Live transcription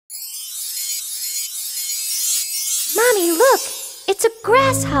Mommy, look! It's a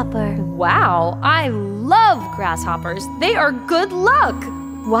grasshopper. Wow, I love grasshoppers. They are good luck.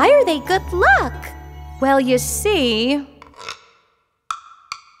 Why are they good luck? Well, you see...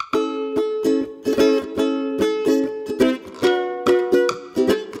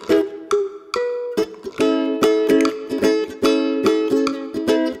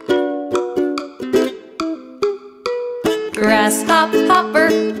 Grasshopper, hopper,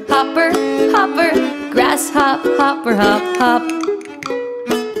 hopper, grasshopper, hopper, hop, hop.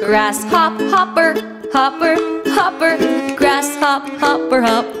 Grasshopper, hopper, hopper, grasshopper,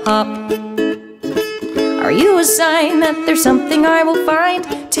 hop, hop. Are you a sign that there's something I will find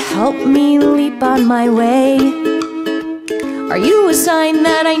to help me leap on my way? Are you a sign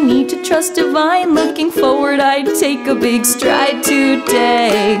that I need to trust divine? Looking forward, I'd take a big stride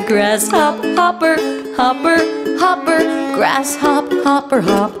today. Grasshopper, hopper, hopper, grasshopper, hopper,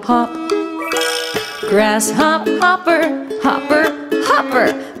 hop, hop. Grasshopper, hopper, hopper,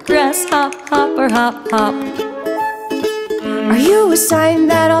 grasshopper, hop, hop. Are you a sign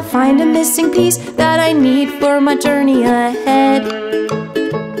that I'll find a missing piece that I need for my journey ahead?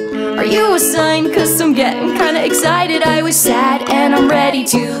 Are you a sign? 'Cause I'm getting kinda excited. I was sad and I'm ready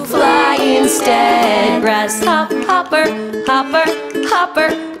to fly instead. Grasshopper, hopper,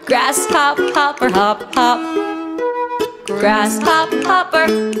 hopper, grasshopper, hop, hop. Grasshopper, hopper,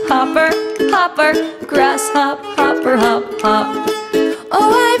 grasshopper, hop, hop.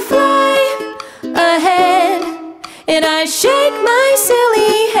 Oh, I fly ahead and I shake my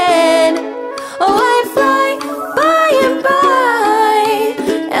silly head. Oh, I fly by and by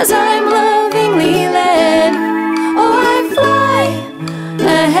as I'm lovingly led. Oh, I fly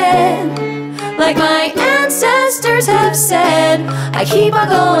ahead like my ancestors have said. I keep on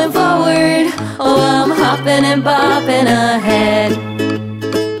going forward. Oh, I'm hopping and bopping ahead.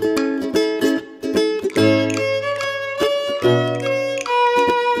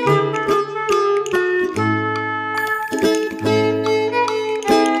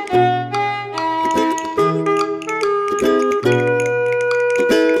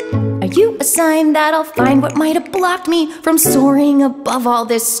 A sign that I'll find what might have blocked me from soaring above all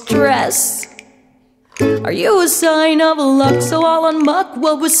this stress. Are you a sign of luck, so I'll unmuck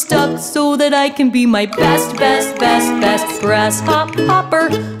what was stuck so that I can be my best. Grasshopper, hopper,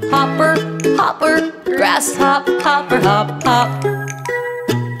 grasshopper, hop, hop.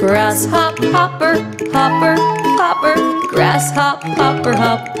 Grasshopper, hopper, grasshopper,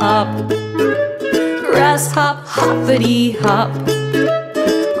 hop, hop. Grasshopper, hoppity hop.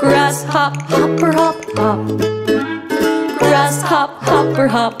 Grasshopper, hop, hop. Grasshopper,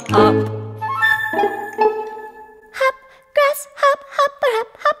 hop, hop. Hop, grasshopper, hop,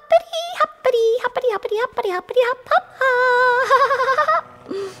 hoppity, hoppity, hoppity, hoppity, hoppity, hoppity, hop, hop, hop.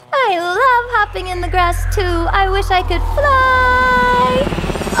 I love hopping in the grass too. I wish I could fly.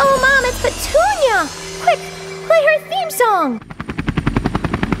 Oh, Mom, it's Petunya! Quick, play her theme song.